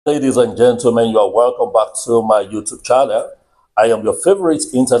Ladies and gentlemen, you are welcome back to my YouTube channel. I am your favorite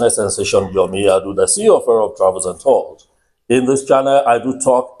internet sensation, Yomi Adu, the CEO of Europe Travels and Tours. In this channel, I do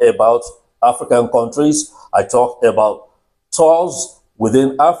talk about African countries. I talk about tours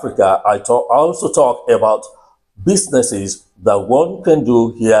within Africa. I also talk about businesses that one can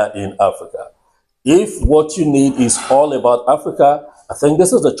do here in Africa. If what you need is all about Africa, I think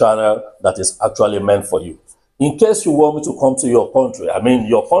this is the channel that is actually meant for you. In case you want me to come to your country,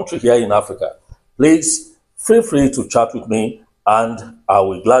 your country here in Africa, please feel free to chat with me and I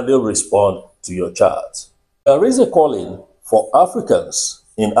will gladly respond to your chat. There is a calling for Africans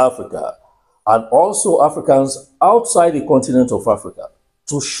in Africa and also Africans outside the continent of Africa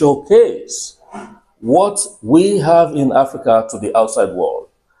to showcase what we have in Africa to the outside world.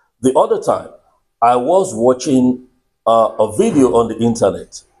 The other time, I was watching a video on the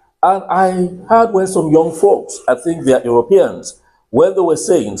internet, and I heard when some young folks, I think they are Europeans, when they were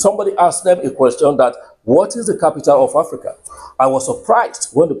saying, somebody asked them a question that, what is the capital of Africa? I was surprised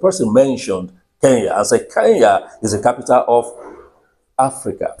when the person mentioned Kenya. I said, Kenya is the capital of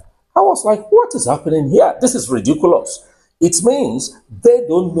Africa. I was like, what is happening here? This is ridiculous. It means they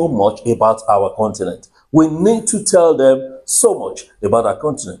don't know much about our continent. We need to tell them so much about our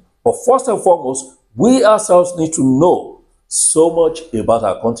continent. But first and foremost, we ourselves need to know so much about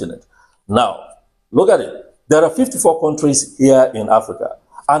our continent. Now, look at it. There are 54 countries here in Africa.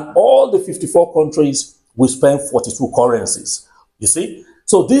 And all the 54 countries, we spend 42 currencies. You see?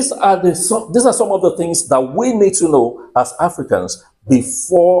 So these are some of the things that we need to know as Africans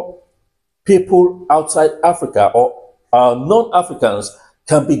before people outside Africa or non-Africans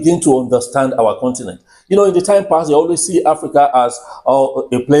can begin to understand our continent. You know, in the time past, they always see Africa as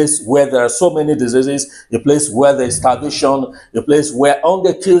a place where there are so many diseases, a place where there is starvation, a place where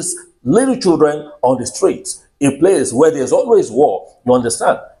hunger kills little children on the streets, a place where there's always war. You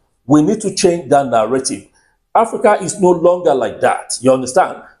understand? We need to change that narrative. Africa is no longer like that. You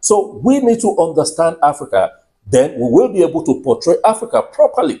understand? So we need to understand Africa. Then we will be able to portray Africa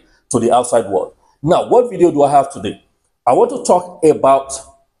properly to the outside world. Now, what video do I have today? I want to talk about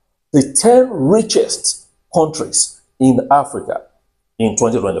the 10 richest countries in Africa in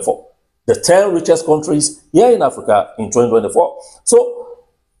 2024. The 10 richest countries here in Africa in 2024. So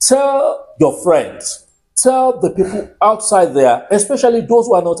tell your friends, tell the people outside there, especially those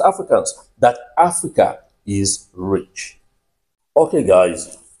who are not Africans, that Africa is rich. Okay,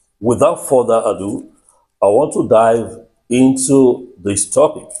 guys, without further ado, I want to dive into this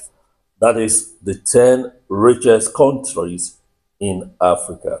topic. That is the 10 richest countries in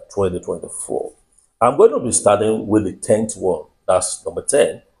Africa 2024. I'm going to be starting with the 10th one. That's number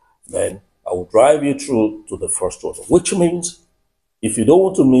 10. Then I will drive you through to the first one, which means if you don't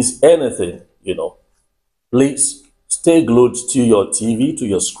want to miss anything, please stay glued to your TV, to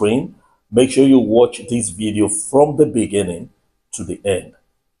your screen. Make sure you watch this video from the beginning to the end.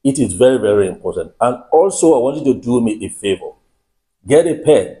 It is very, very important. And also, I want you to do me a favor. Get a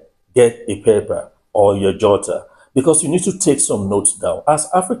pen, get a paper or your jotter, because you need to take some notes down. As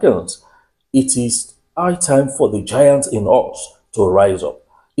Africans, it is high time for the giants in us to rise up.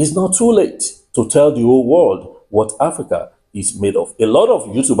 It's not too late to tell the whole world what Africa is made of. A lot of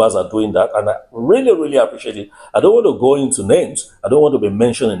YouTubers are doing that, and I really, really appreciate it. I don't want to go into names. I don't want to be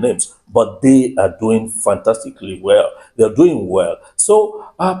mentioning names, but they are doing fantastically well. They're doing well. So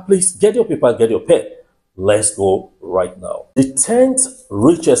please get your paper, get your pen. Let's go right now. The 10th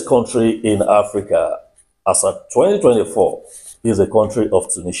richest country in Africa as of 2024 is the country of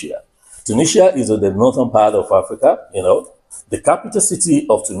Tunisia. Tunisia is in the northern part of Africa. The capital city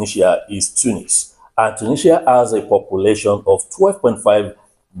of Tunisia is Tunis, and Tunisia has a population of 12.5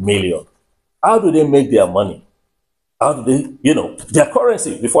 million. How do they make their money? How do they, their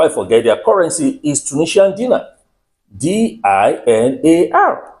currency, before I forget, their currency is Tunisian dinar,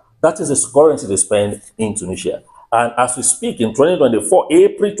 D-I-N-A-R. That is the currency they spend in Tunisia. And as we speak, in 2024,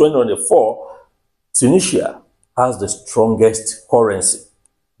 April 2024, Tunisia has the strongest currency.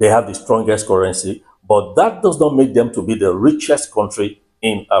 They have the strongest currency, but that does not make them to be the richest country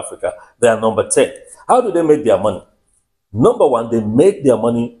in Africa. They are number 10. How do they make their money? Number one, they make their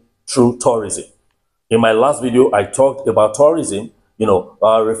money through tourism. In my last video, I talked about tourism,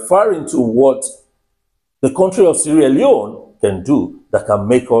 referring to what the country of Sierra Leone can do that can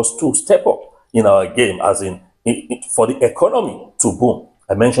make us to step up in our game, as in for the economy to boom.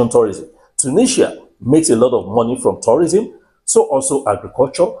 I mentioned tourism. Tunisia makes a lot of money from tourism, so also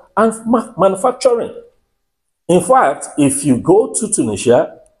agriculture and manufacturing. In fact, if you go to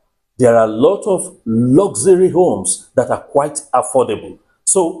Tunisia, there are a lot of luxury homes that are quite affordable.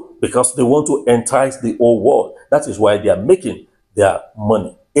 So, because they want to entice the whole world, that is why they are making their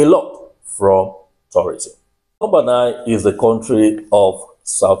money. a lot from tourism. Number 9 is the country of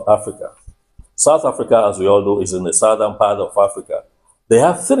South Africa. South Africa, as we all know, is in the southern part of Africa. They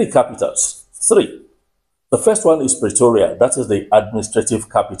have 3 capitals. 3. The first one is Pretoria. That is the administrative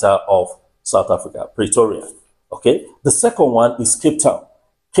capital of South Africa, Pretoria. Okay. The second one is Cape Town.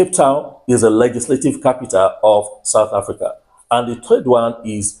 Cape Town is the legislative capital of South Africa. And the third one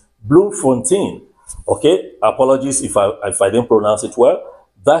is Bloemfontein. Okay. Apologies if I didn't pronounce it well.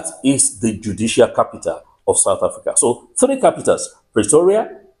 That is the judicial capital of South Africa. So 3 capitals: Pretoria,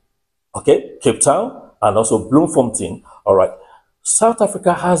 okay, Cape Town, and also Bloemfontein. All right. South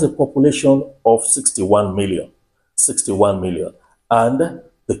Africa has a population of 61 million. 61 million. And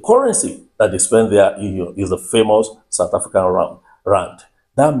the currency that they spend there is the famous South African rand.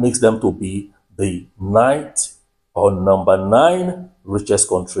 That makes them to be the 9th or number 9 richest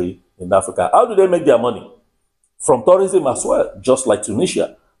country in Africa. How do they make their money? From tourism as well, just like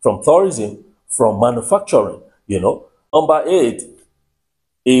Tunisia. From tourism, from manufacturing, Number 8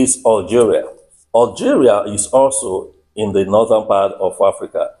 is Algeria. Algeria is also in the northern part of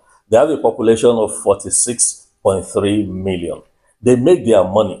Africa. They have a population of 46.3 million. They make their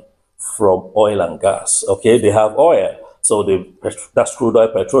money from oil and gas. Okay, they have oil. So that's crude oil,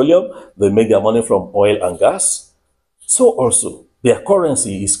 petroleum. They make their money from oil and gas. So also, their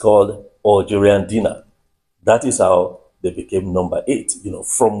currency is called Algerian dinar. That is how they became number 8,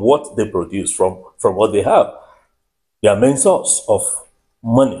 from what they produce, from what they have. Their main source of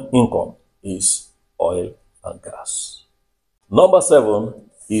money, income, is oil and gas. Number 7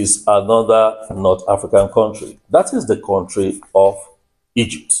 is another North African country. That is the country of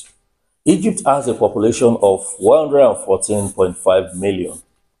Egypt. Egypt has a population of 114.5 million.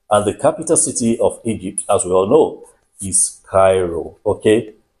 And the capital city of Egypt, as we all know, is Cairo.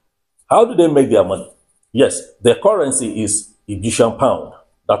 Okay? How do they make their money? Yes, their currency is Egyptian pound.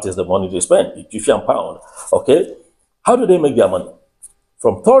 That is the money they spend, Egyptian pound. Okay? How do they make their money?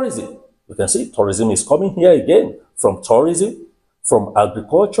 From tourism. You can see tourism is coming here again. From tourism, from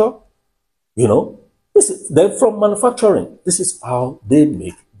agriculture, then from manufacturing. This is how they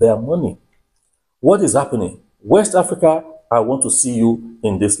make their money. What is happening? West Africa, I want to see you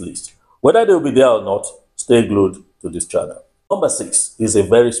in this list. Whether they will be there or not, stay glued to this channel. Number 6 is a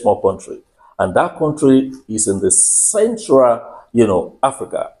very small country. And that country is in the central,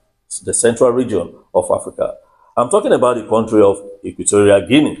 Africa, the central region of Africa. I'm talking about the country of Equatorial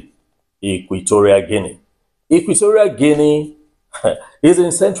Guinea. Equatorial Guinea. Equatorial Guinea is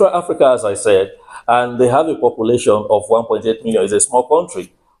in Central Africa, as I said, and they have a population of 1.8 million. It's a small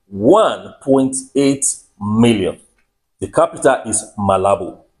country. 1.8 million. The capital is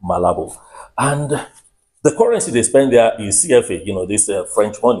Malabo. Malabo. And the currency they spend there is CFA, this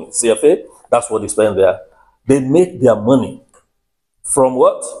French money. CFA, that's what they spend there. They make their money from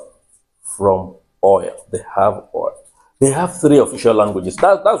what? From oil. They have oil. They have 3 official languages.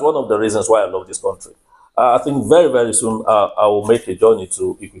 That's one of the reasons why I love this country. I think very, very soon I will make a journey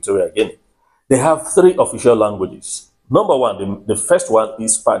to Equatorial Guinea. They have 3 official languages. Number 1, the first one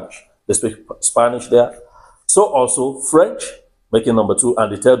is Spanish. They speak Spanish there. So also French, making number 2,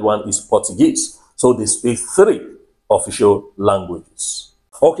 and the third one is Portuguese. So they speak 3 official languages.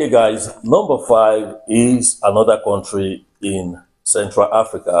 Okay, guys, number 5 is another country in Central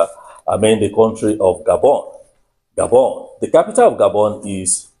Africa. I mean the country of Gabon. Gabon. The capital of Gabon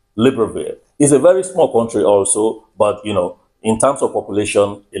is Libreville. It's a very small country also, but in terms of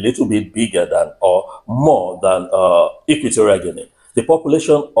population, a little bit bigger than or more than Equatorial Guinea. The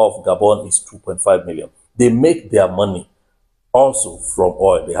population of Gabon is 2.5 million. They make their money also from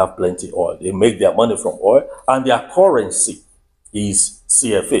oil. They have plenty oil. They make their money from oil, and their currency is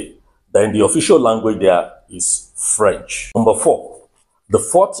CFA. Then the official language there is French. Number 4. The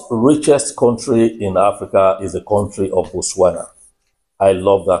 4th richest country in Africa is the country of Botswana. I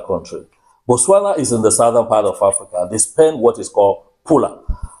love that country. Botswana is in the southern part of Africa. They spend what is called Pula,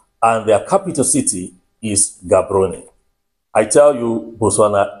 and their capital city is Gaborone. I tell you,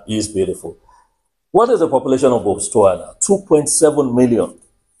 Botswana is beautiful. What is the population of Botswana? 2.7 million.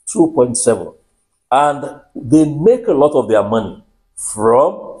 2.7. And they make a lot of their money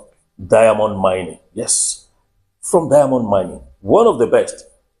from diamond mining. Yes, from diamond mining. One of the best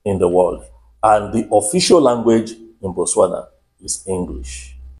in the world. And the official language in Botswana is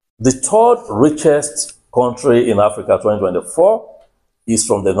English. The 3rd richest country in Africa 2024 is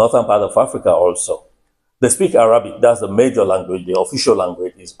from the northern part of Africa also. They speak Arabic. That's the major language. The official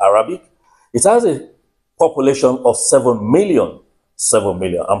language is Arabic. It has a population of 7 million. 7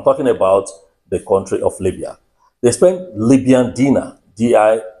 million. I'm talking about the country of Libya. They spend Libyan dinar,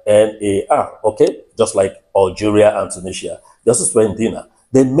 D-I-N-A-R, okay? Just like Algeria and Tunisia. They also spend dinar.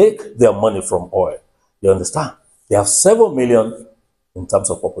 They make their money from oil. You understand? They have 7 million in terms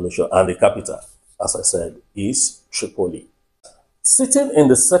of population, and the capital, as I said, is Tripoli. Sitting in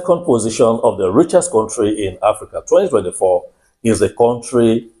the second position of the richest country in Africa 2024 is the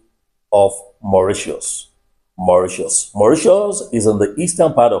country of Mauritius. Mauritius is in the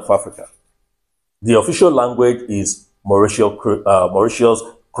eastern part of Africa. The official language is Mauritius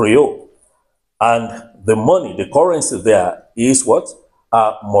Creole. And the money, the currency there is what?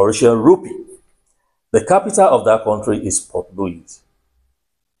 Mauritian rupee. The capital of that country is Port Louis.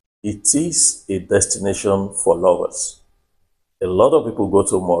 It is a destination for lovers. A lot of people go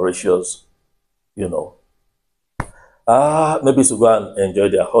to Mauritius, you know, maybe to go and enjoy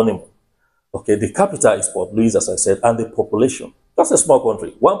their honeymoon. Okay, the capital is Port Louis, as I said, and the population, that's a small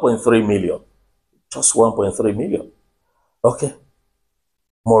country, 1.3 million. Just 1.3 million. Okay.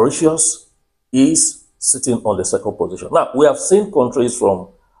 Mauritius is sitting on the second position. Now, we have seen countries from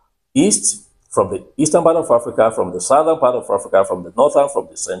the eastern part of Africa, from the southern part of Africa, from the northern, from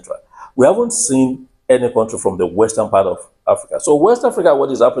the central. We haven't seen any country from the western part of Africa. So West Africa, what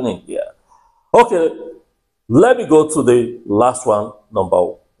is happening here? Okay, let me go to the last one,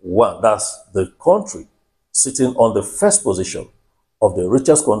 number one. That's the country sitting on the first position of the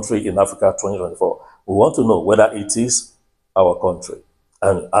richest country in Africa 2024. We want to know whether it is our country,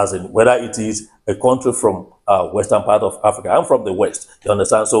 and as in whether it is a country from western part of Africa. I'm from the west, you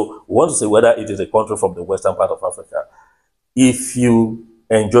understand? So we want to say whether it is a country from the western part of Africa. If you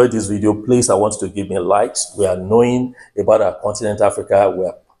enjoyed this video, please, I want you to give me likes. We are knowing about our continent Africa. We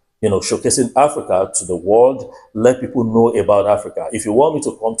are, showcasing Africa to the world. Let people know about Africa. If you want me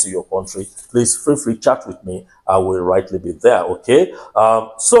to come to your country, please feel free to chat with me. I will rightly be there, okay?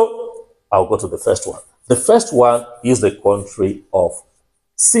 So I'll go to the first one. The first one is the country of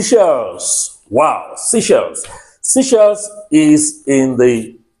Seychelles. Wow, Seychelles. Seychelles is in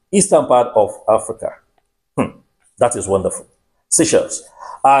the eastern part of Africa. That is wonderful. Seychelles.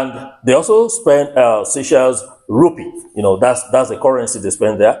 And they also spend Seychelles rupee. That's the currency they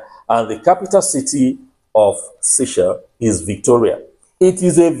spend there. And the capital city of Seychelles is Victoria. It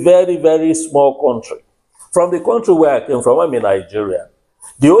is a very, very small country. From the country where I came from, I'm in Nigeria.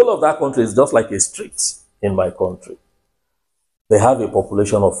 The whole of that country is just like a street in my country. They have a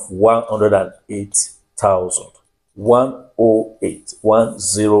population of 108,000.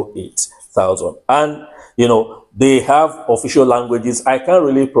 108,000. And, they have official languages. I can't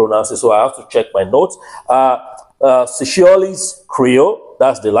really pronounce it, so I have to check my notes. Seychelles Creole,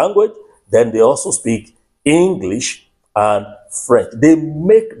 that's the language. Then they also speak English and French. They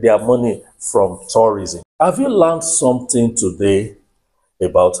make their money from tourism. Have you learned something today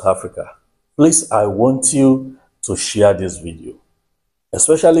about Africa? Please, I want you to share this video,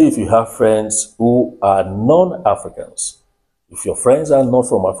 especially if you have friends who are non-Africans. If your friends are not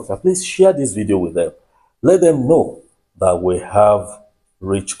from Africa, please share this video with them. Let them know that we have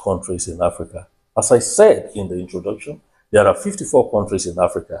rich countries in Africa. As I said in the introduction, there are 54 countries in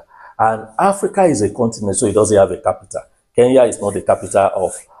Africa, and Africa is a continent, so it doesn't have a capital. Kenya is not the capital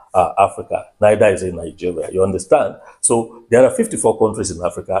of Africa, neither is it Nigeria, you understand? So there are 54 countries in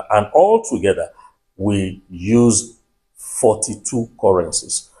Africa, and all together we use 42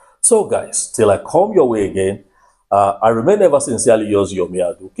 currencies. So guys, till I come your way again, I remain ever sincerely yours, Yomi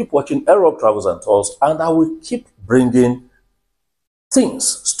Adu. Keep watching Arab Travels and Tours, and I will keep bringing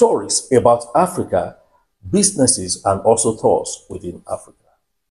things, stories about Africa, businesses, and also tours within Africa.